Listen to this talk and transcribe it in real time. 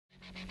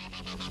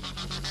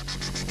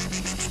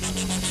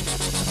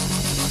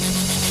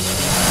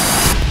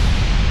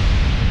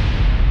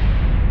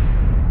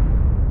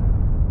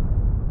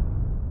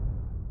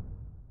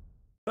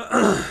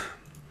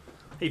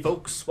Hey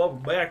folks, welcome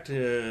back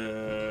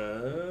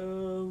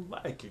to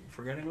I keep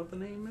forgetting what the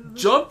name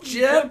is. Jump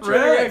Jet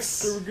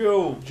Rex. There we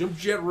go. Jump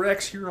Jet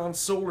Rex here on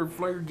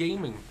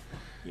SolarFlareGaming.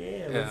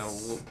 Yeah.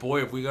 Well,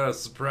 boy, if we got a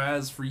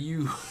surprise for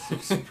you.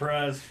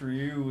 Surprise for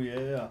you,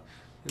 yeah.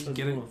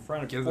 Get in the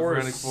frantic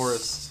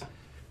forest.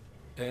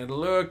 And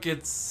look,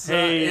 it's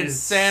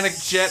Sonic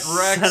Jet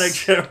Rex. Sonic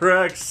Jet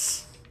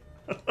Rex.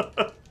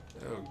 Oh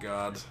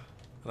God.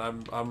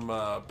 And I'm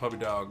Puppy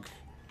Dog.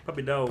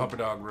 Puppy Dog. Puppy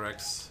Dog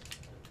Rex.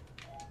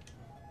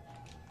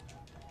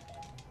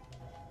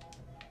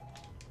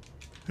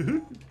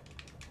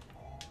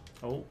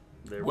 Oh,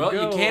 there we go. Well,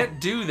 you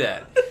can't do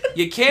that.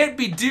 You can't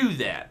do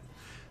that.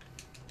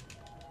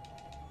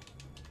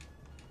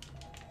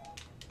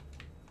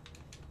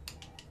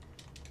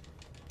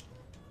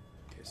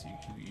 Okay, so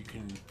you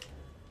can.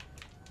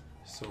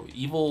 So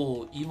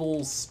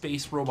evil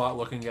space robot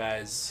looking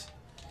guys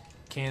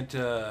can't.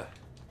 There's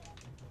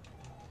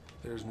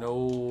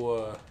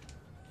no.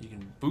 You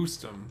can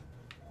boost them.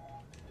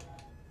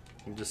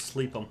 You can just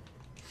sleep them.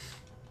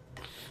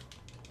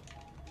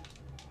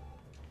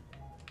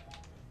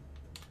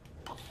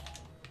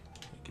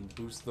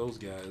 Boost those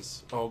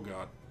guys. Oh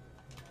God.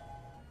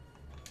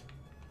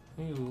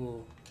 Maybe a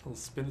little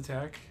spin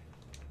attack.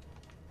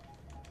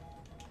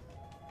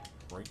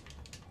 Right.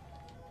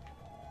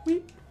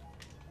 Weep.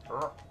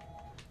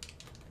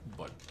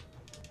 But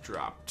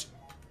dropped.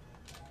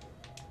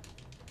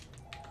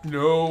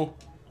 No.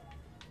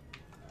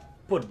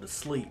 Put him to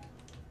sleep.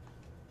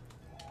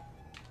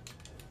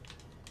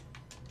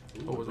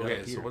 Oh,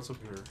 okay, so what's up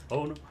here?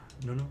 Oh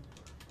no.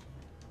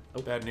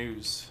 Oh, bad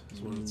news is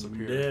what's up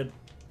here. Dead.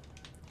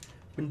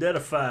 Been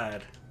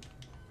deadified.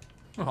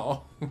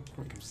 Oh,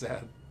 make him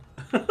sad.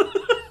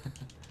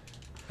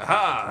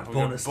 Aha!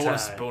 Bonus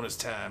time. Bonus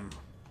time.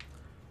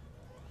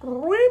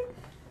 Weep.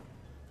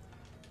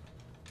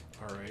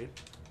 All right.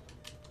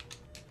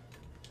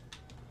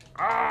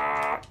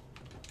 Ah!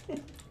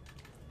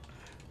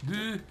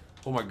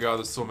 Oh my God!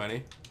 There's so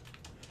many.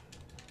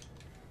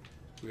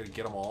 We gotta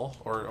get them all,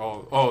 or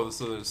oh,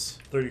 so there's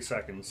 30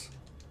 seconds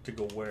to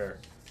go where?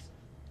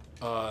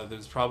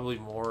 There's probably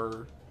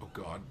more. Oh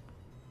God.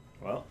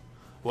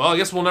 Well, I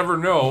guess we'll never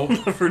know.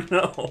 Never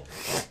know.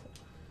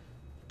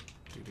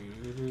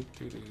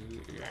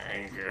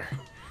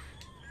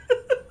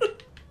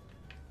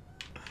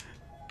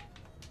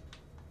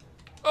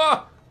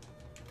 Ah!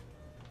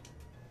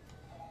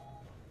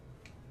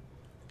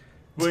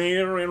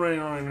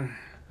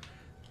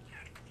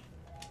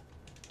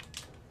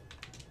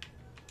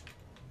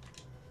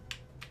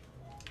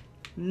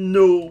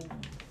 No.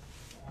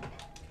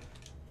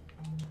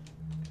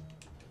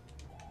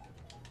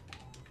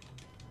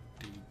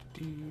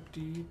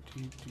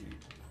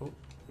 Oh,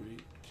 3,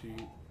 2.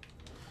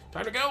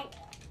 Time to go!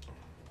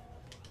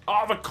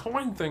 Oh, the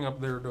coin thing up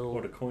there, though.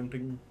 What a coin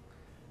thing.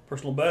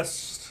 Personal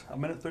best. A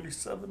minute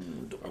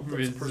 37.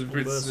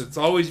 It's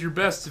always your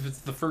best if it's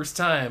the first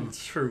time.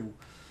 It's true.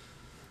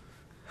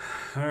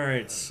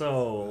 Alright,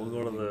 so we'll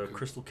go to the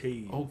Crystal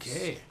Caves.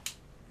 Okay.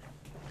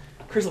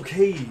 Crystal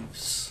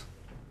Caves.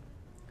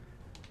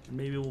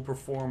 Maybe we'll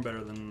perform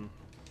better than...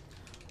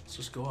 Let's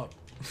just go up.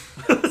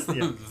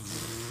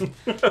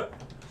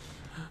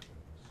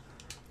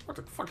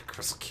 Fuck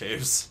Crystal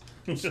Caves.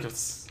 Just go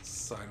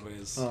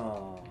sideways.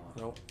 Oh.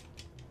 Nope.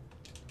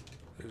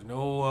 There's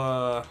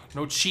no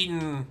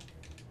cheating.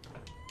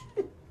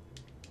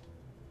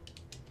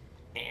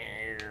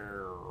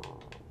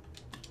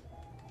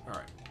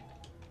 Alright.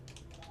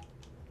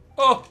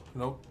 Oh!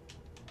 Nope.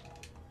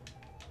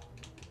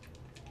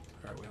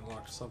 Alright, we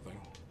unlocked something.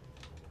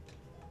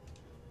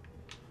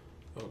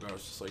 Oh gosh,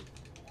 it's just like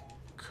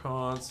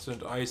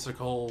constant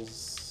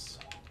icicles.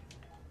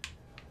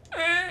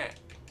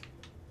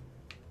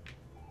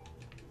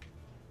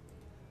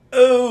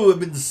 Oh, I've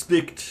been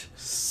spicked.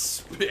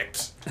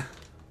 Spicked.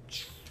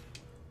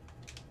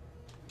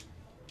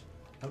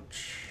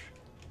 Ouch.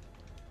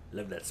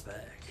 Love that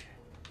spike.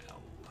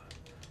 Ow.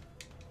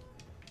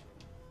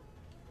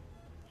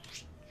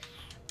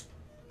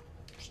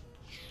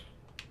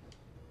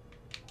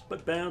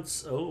 But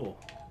bounce. Oh,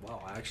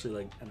 wow. I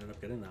actually ended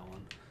up getting that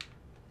one.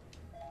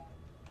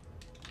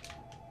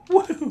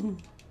 Woo!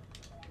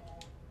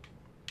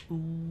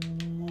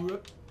 Ooh.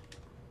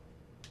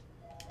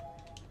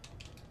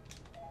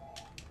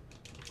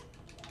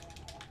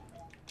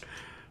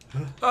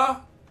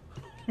 Ah!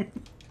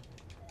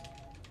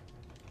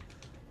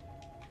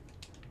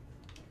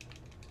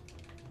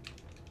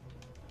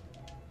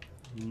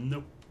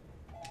 Nope.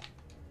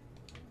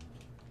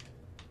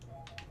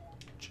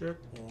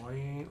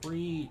 Checkpoint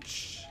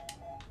reach.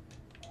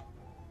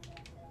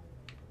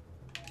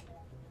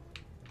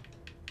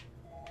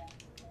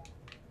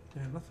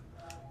 Yeah,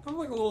 nothing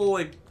like a little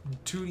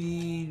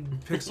 2D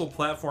pixel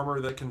platformer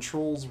that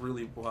controls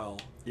really well.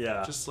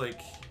 Yeah. Just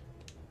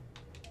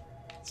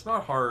it's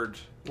not hard.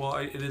 Well,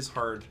 it is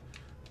hard,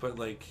 but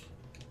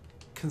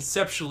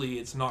conceptually,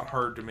 it's not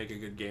hard to make a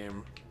good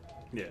game.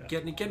 Yeah.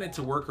 Getting it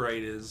to work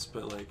right is,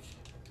 but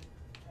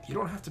you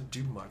don't have to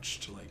do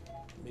much to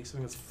make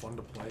something that's fun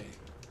to play.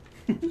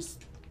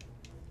 Just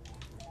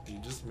You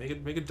just make a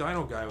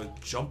Dino guy with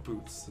jump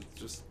boots that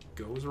just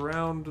goes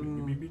around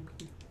and.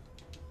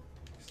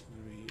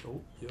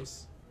 Oh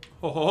yes.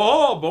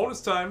 Oh,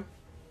 bonus time.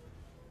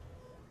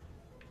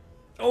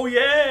 Oh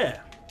yeah.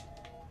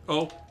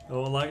 Oh.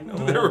 Oh, like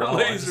oh, there were wow,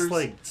 lasers. I just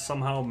like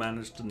somehow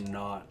managed to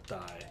not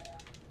die.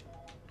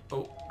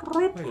 Oh.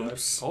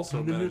 Oops. I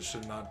also managed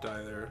to not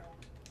die there.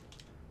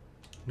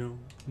 No.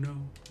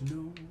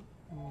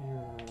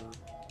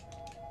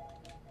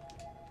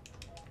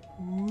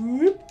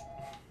 Whoop.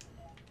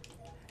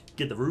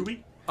 Get the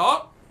ruby.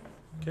 Oh.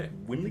 Okay.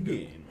 Win the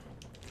game.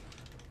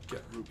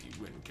 Get ruby,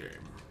 win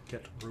game.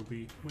 Get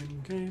ruby,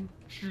 win game.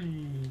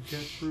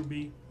 Get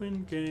ruby,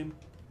 win game.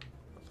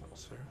 That's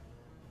almost fair.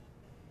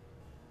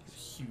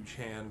 Huge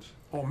hand.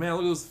 Oh man,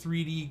 look at those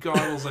 3D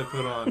goggles I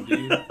put on,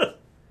 dude.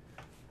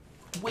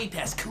 Way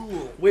past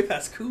cool. Way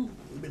past cool.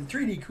 We've been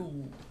 3D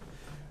cool.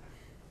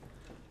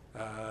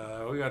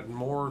 We got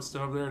more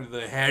stuff there.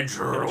 The head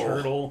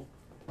turtle.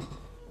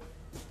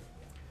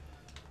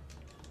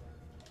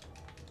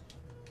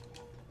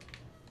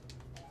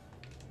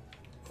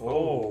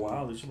 Oh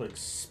wow, these are like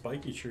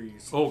spiky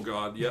trees. Oh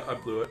god, yeah, I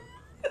blew it.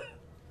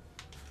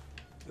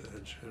 The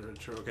head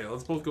turtle. Okay,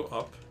 let's both go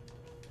up.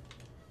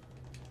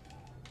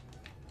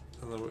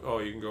 And then oh,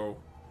 you can go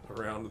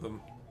around them.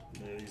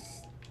 Yeah,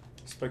 these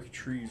spiky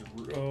trees.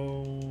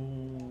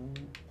 Oh.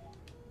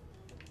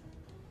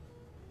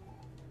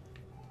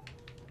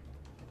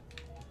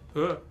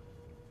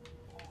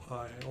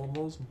 I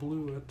almost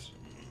blew it.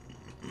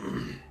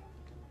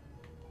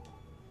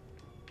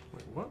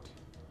 Wait, what?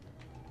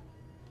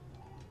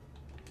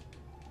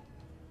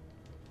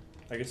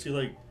 I guess you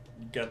like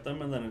get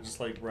them and then it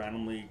just like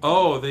randomly.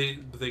 Oh, they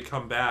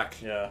come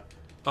back. Yeah.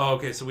 Oh,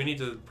 okay. So we need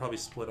to probably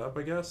split up,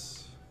 I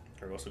guess.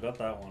 I also got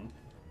that one.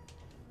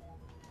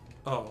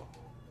 Oh.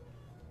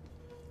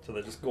 So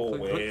they just go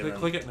away.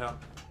 Click it now.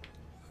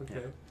 Okay.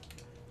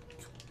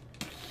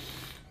 Yeah.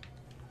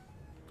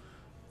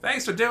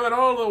 Thanks for doing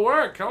all the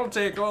work. I'll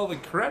take all the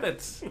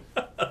credits.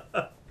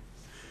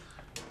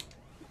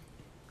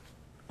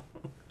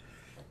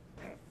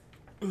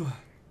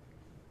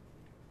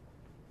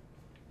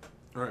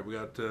 All right, we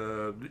got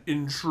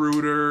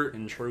intruder.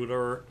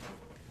 Intruder.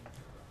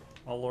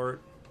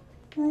 Alert.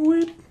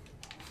 Whip.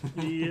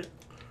 Yeah.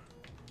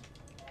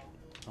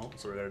 Oh,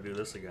 so we gotta do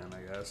this again, I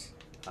guess.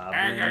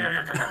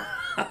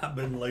 I've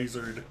been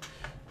lasered.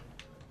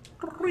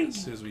 As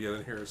soon as we get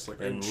in here, it's like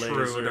Been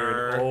intruder.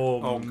 lasered.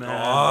 Oh man.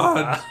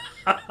 God.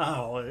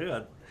 Oh,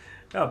 it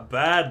got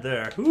bad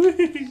there.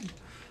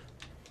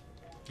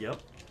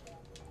 Yep.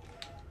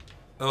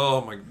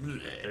 Oh my.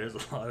 There's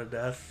a lot of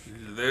death.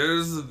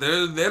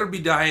 There'll be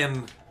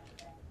dying.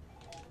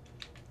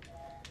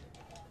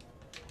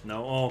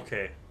 No,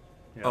 okay.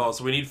 Yeah. Oh,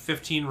 so we need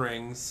 15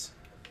 rings.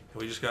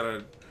 We just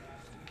gotta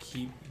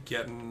keep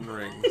getting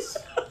rings.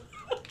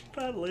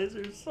 That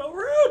laser is so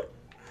rude.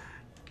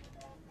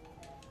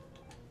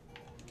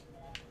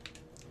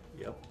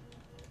 Yep.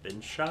 Been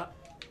shot.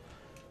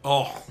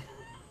 Oh.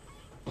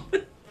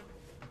 Alright.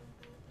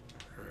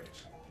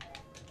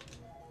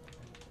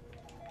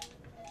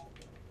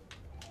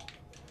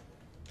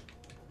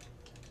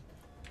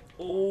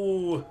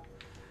 Oh.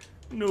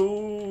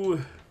 No.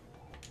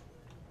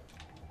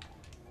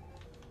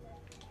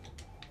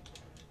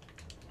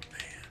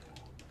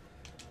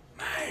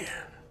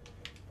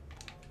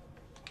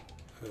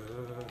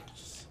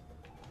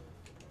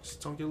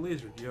 Just don't get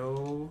lasered,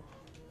 yo.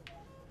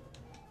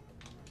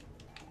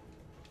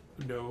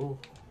 No.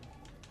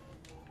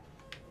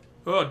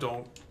 Oh,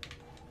 don't.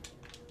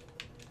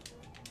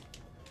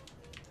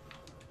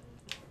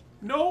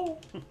 No.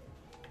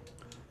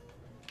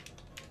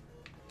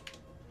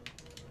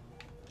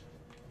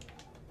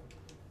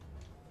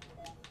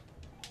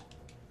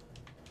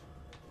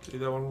 Do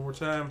that one more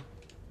time.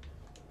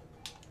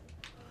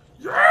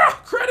 Yeah,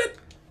 credit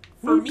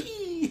for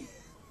me.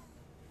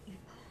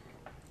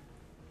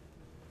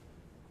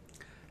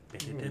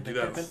 Do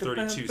that in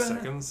 32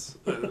 seconds.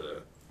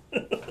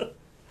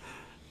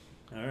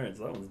 Alright,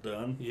 so that one's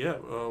done. Yeah,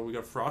 we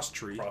got Frost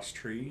Tree. Frost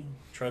Tree.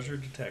 Treasure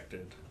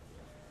detected.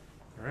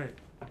 Alright,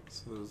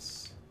 so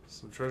there's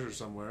some treasure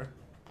somewhere.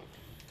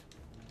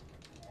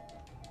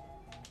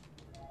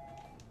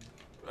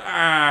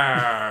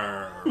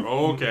 Ah,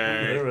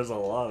 okay. There was a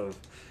lot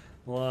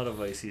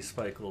of icy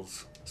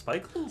spikles.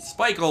 Spikles?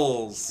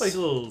 Spikles!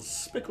 Spikles.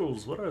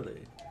 Spickles, what are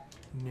they?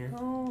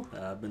 No.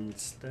 I've been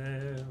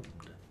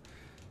stabbed.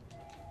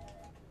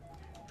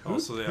 Oh,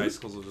 so the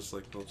icicles will just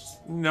like, they'll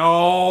just...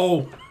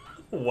 No!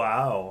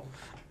 Wow.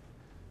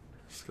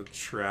 Just got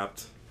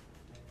trapped.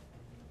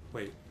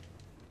 Wait.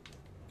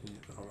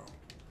 Oh no.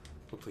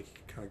 Looked like you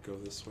could kind of go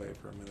this way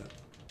for a minute.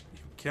 You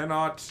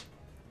cannot.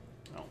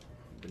 No,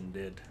 been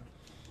dead.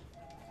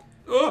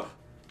 Ugh!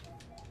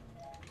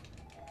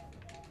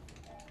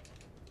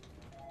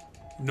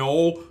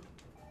 No.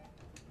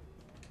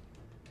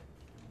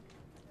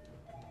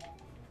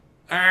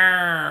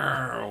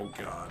 Oh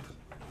god.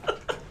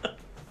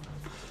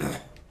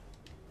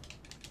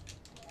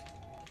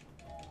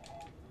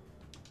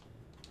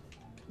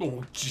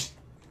 Oh, jeez.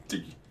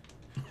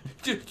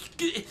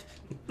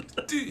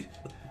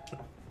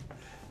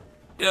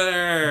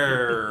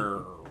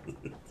 There.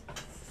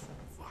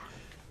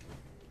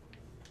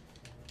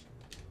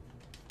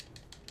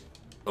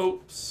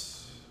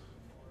 Oops.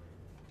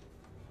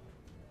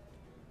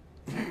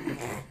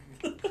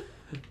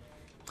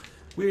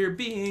 We're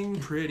being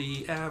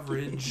pretty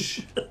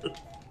average.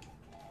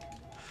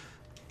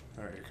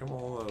 Alright, here come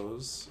all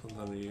those.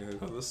 And then you're gonna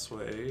go this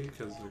way,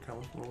 because they're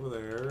coming from over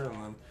there. And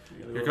then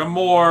here come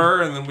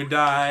more, and then we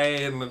die,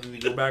 and then you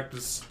go back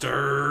to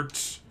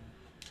start.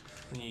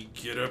 And you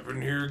get up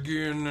in here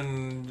again,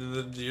 and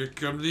then here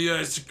come the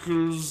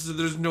icicles.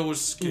 There's no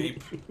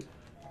escape.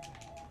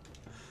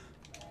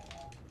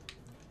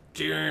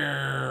 Fishing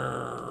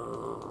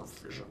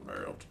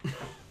melt.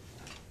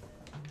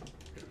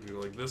 We go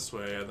like this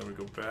way, and then we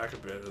go back a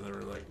bit, and then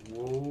we're like,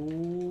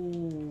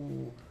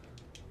 whoa.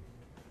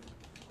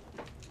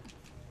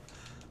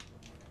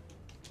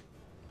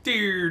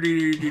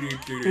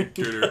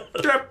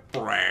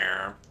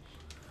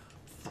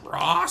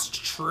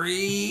 Frost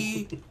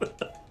tree.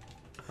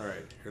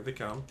 Alright, here they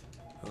come.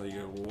 And then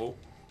you go, whoa.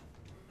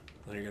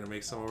 Then you're gonna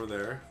make some over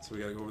there. So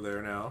we gotta go over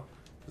there now.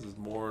 There's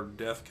more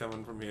death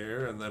coming from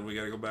here, and then we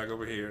gotta go back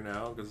over here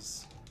now,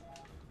 because...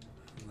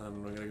 And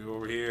then we're gonna go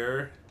over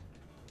here.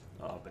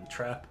 Oh, I've been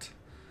trapped.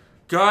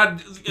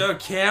 God,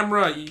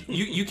 camera!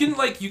 You can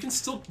you can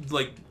still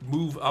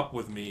move up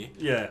with me.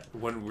 Yeah.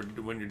 When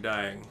you're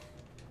dying.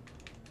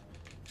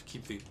 Just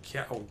keep the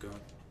cat. Oh God,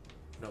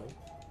 no.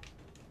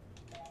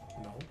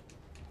 No.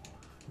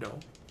 No.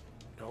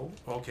 No.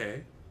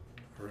 Okay.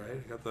 All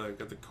right. I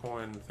got the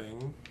coin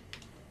thing.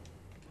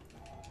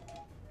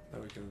 Now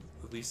we can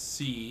at least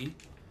see.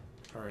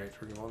 All right,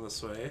 we're going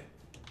this way.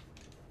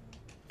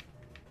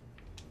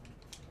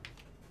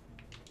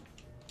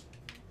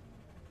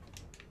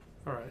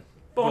 All right.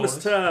 Bonus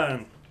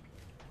time.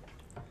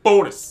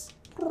 Bonus.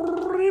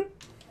 Whoa.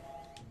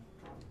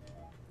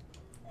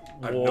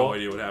 I have no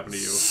idea what happened to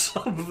you.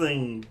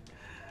 Something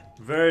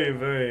very,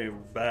 very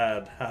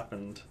bad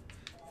happened.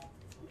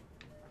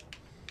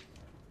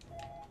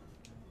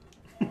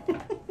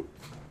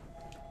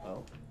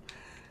 Well,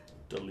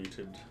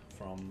 deleted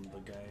from the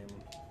game.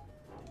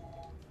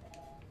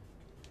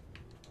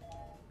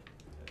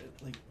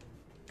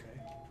 Okay.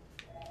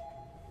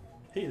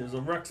 Hey, there's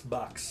a Rex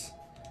box.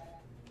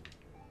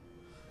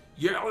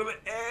 Yeah, look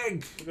at the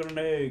egg. We got an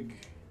egg.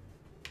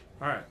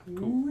 All right,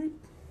 cool.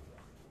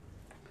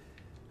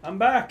 I'm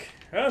back.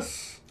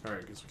 Yes. All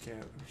right, guess we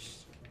can't.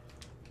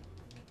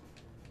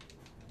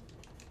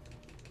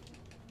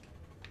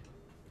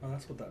 Oh,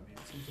 that's what that means.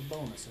 It's a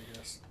bonus, I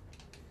guess.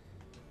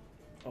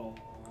 Oh.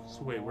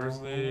 So wait, where's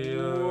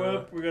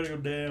the? We gotta go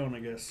down, I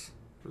guess.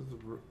 Where's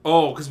the?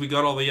 Oh, because we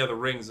got all the other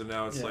rings, and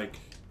now it's like.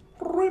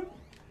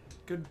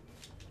 Good.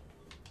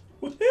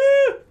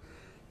 Woohoo!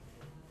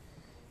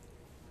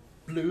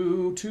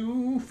 Blue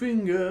two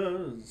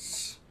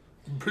fingers.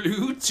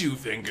 Blue two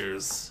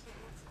fingers.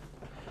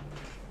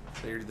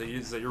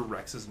 Is that your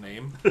Rex's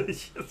name?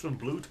 Yes, I'm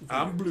blue two fingers.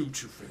 I'm blue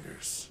two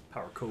fingers.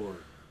 Power core.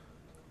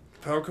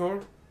 Power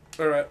core?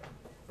 Alright.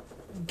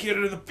 Get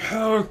into the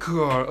power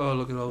core. Oh,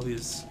 look at all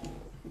these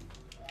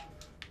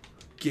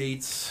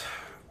gates.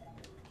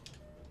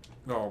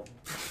 Oh.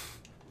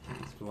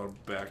 It's been a lot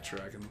of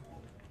backtracking.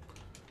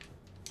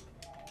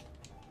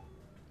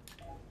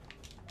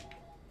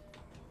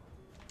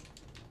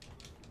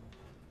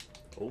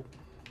 Oh.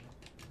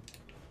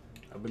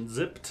 I've been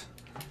zipped.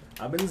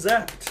 I've been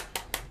zapped.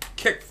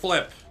 Kick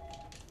flip.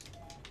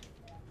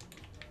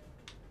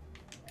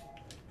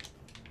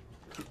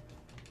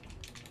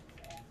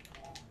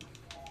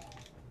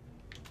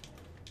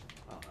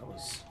 Wow, that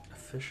was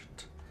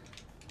efficient.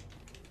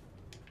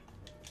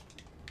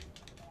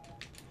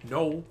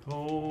 No.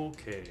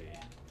 Okay.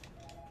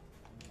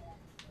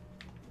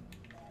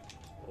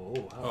 Oh,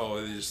 wow. Oh,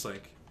 and he just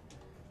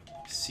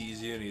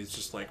sees you and he's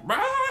just like,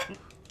 "Rah!"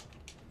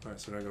 Alright,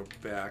 so now I go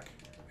back,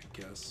 I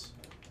guess.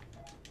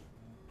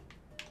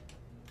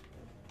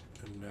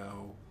 And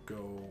now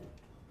go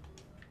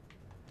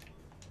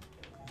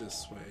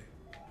this way.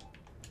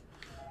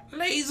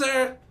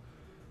 Laser!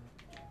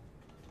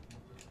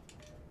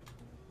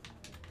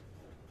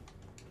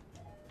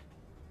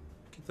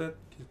 Get that,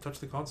 you touch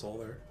the console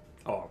there.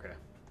 Oh, okay.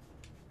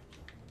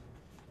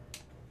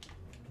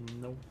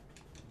 Nope.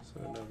 So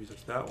now if you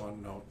touch that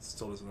one, no, it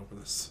still doesn't open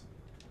this.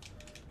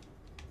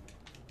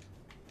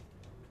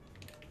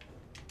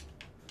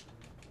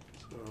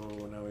 So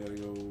now we gotta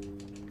go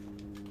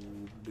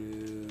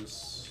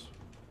this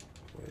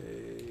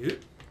way.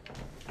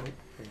 Oh,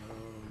 hang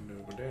on, no,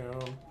 go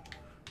down.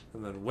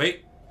 And then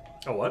wait.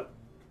 Oh, what?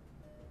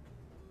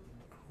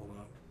 Hold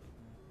on.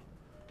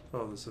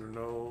 Oh, is there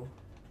no...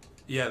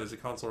 Yeah, there's a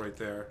console right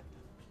there.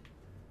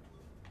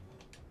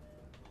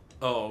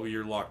 Oh,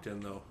 you're locked in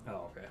though.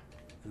 Oh, okay.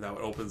 And that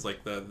opens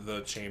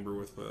the chamber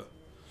with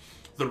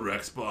the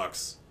Rex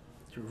box.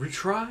 Did you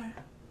retry?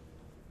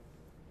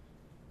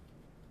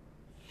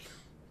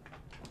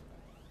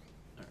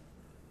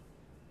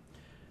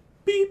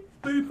 Beep,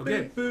 boop,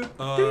 Okay. beep, boop,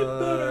 beep,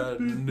 boop.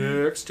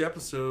 Next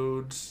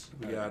episode,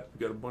 we got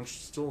a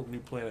bunch still new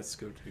planets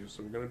to go to,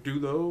 so we're gonna do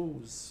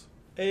those.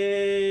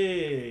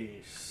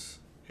 Ace.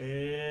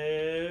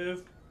 F.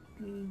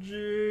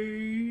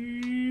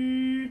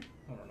 G.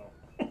 I don't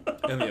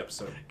know. End the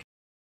episode.